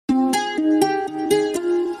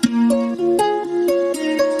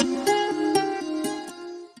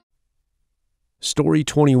Story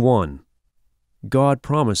 21. God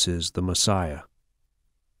promises the Messiah.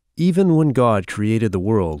 Even when God created the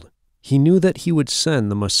world, He knew that He would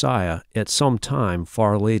send the Messiah at some time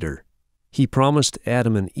far later. He promised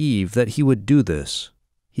Adam and Eve that He would do this.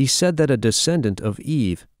 He said that a descendant of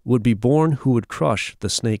Eve would be born who would crush the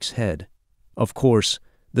snake's head. Of course,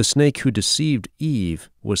 the snake who deceived Eve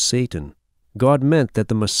was Satan. God meant that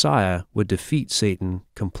the Messiah would defeat Satan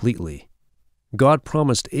completely. God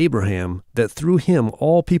promised Abraham that through him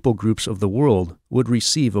all people groups of the world would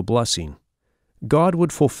receive a blessing. God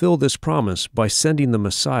would fulfill this promise by sending the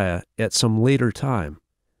Messiah at some later time.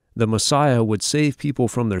 The Messiah would save people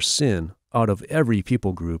from their sin out of every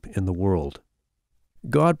people group in the world.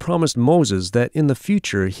 God promised Moses that in the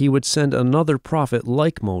future he would send another prophet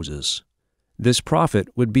like Moses. This prophet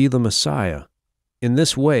would be the Messiah. In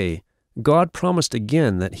this way, God promised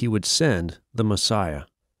again that he would send the Messiah.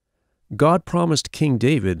 God promised King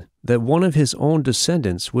David that one of his own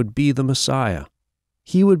descendants would be the Messiah.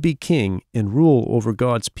 He would be king and rule over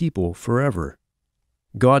God's people forever.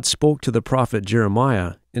 God spoke to the prophet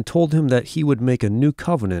Jeremiah and told him that he would make a new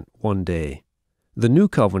covenant one day. The new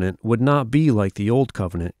covenant would not be like the old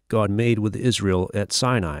covenant God made with Israel at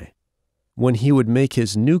Sinai. When he would make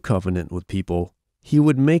his new covenant with people, he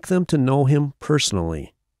would make them to know him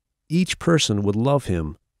personally. Each person would love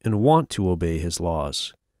him and want to obey his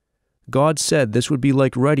laws. God said this would be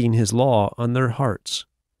like writing his law on their hearts.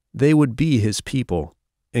 They would be his people,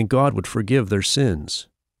 and God would forgive their sins.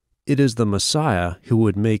 It is the Messiah who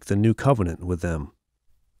would make the new covenant with them.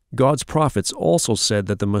 God's prophets also said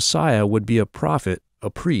that the Messiah would be a prophet, a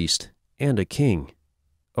priest, and a king.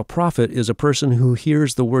 A prophet is a person who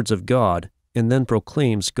hears the words of God and then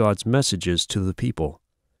proclaims God's messages to the people.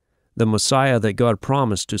 The Messiah that God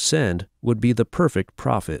promised to send would be the perfect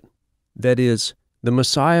prophet. That is, the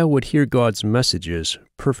Messiah would hear God's messages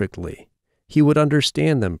perfectly. He would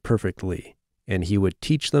understand them perfectly, and he would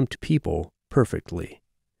teach them to people perfectly.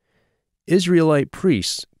 Israelite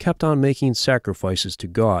priests kept on making sacrifices to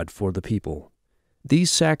God for the people.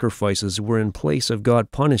 These sacrifices were in place of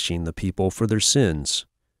God punishing the people for their sins.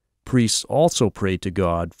 Priests also prayed to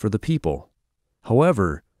God for the people.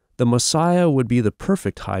 However, the Messiah would be the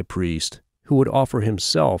perfect high priest who would offer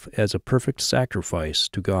himself as a perfect sacrifice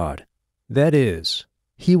to God. That is,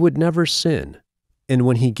 he would never sin, and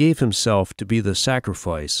when he gave himself to be the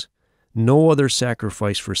sacrifice, no other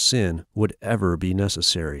sacrifice for sin would ever be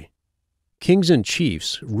necessary. Kings and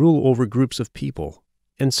chiefs rule over groups of people,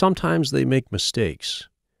 and sometimes they make mistakes.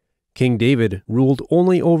 King David ruled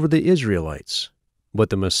only over the Israelites,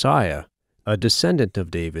 but the Messiah, a descendant of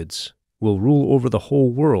David's, will rule over the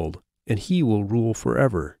whole world, and he will rule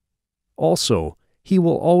forever. Also, he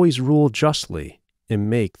will always rule justly and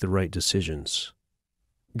make the right decisions.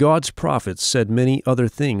 God's prophets said many other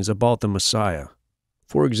things about the Messiah.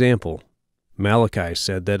 For example, Malachi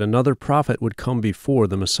said that another prophet would come before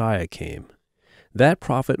the Messiah came. That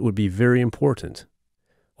prophet would be very important.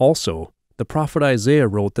 Also, the prophet Isaiah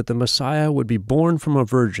wrote that the Messiah would be born from a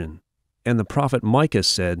virgin, and the prophet Micah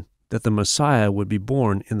said that the Messiah would be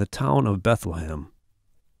born in the town of Bethlehem.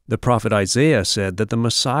 The prophet Isaiah said that the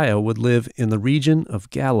Messiah would live in the region of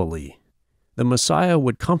Galilee. The Messiah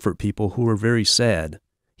would comfort people who were very sad.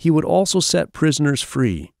 He would also set prisoners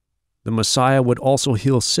free. The Messiah would also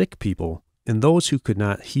heal sick people and those who could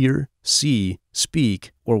not hear, see,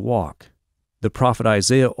 speak, or walk. The prophet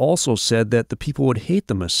Isaiah also said that the people would hate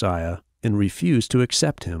the Messiah and refuse to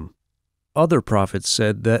accept him. Other prophets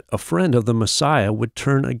said that a friend of the Messiah would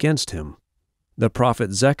turn against him. The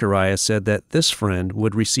prophet Zechariah said that this friend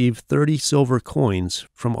would receive 30 silver coins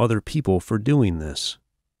from other people for doing this.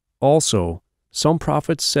 Also, some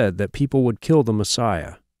prophets said that people would kill the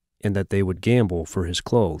Messiah and that they would gamble for his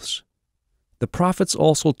clothes. The prophets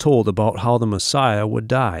also told about how the Messiah would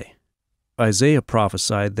die. Isaiah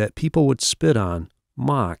prophesied that people would spit on,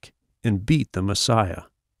 mock, and beat the Messiah.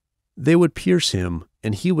 They would pierce him,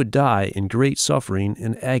 and he would die in great suffering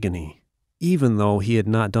and agony, even though he had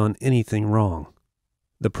not done anything wrong.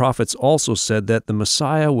 The prophets also said that the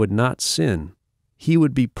Messiah would not sin. He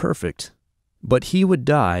would be perfect. But he would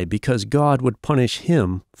die because God would punish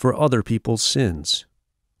him for other people's sins.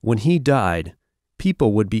 When he died,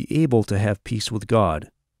 people would be able to have peace with God.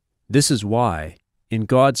 This is why, in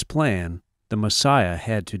God's plan, the Messiah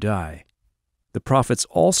had to die. The prophets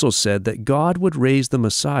also said that God would raise the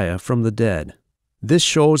Messiah from the dead. This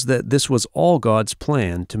shows that this was all God's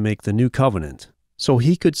plan to make the new covenant, so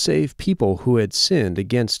he could save people who had sinned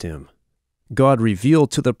against him. God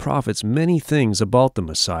revealed to the prophets many things about the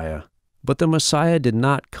Messiah, but the Messiah did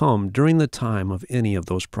not come during the time of any of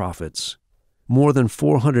those prophets. More than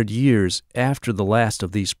 400 years after the last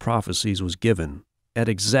of these prophecies was given, at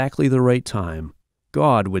exactly the right time,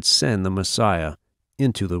 God would send the Messiah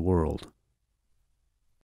into the world.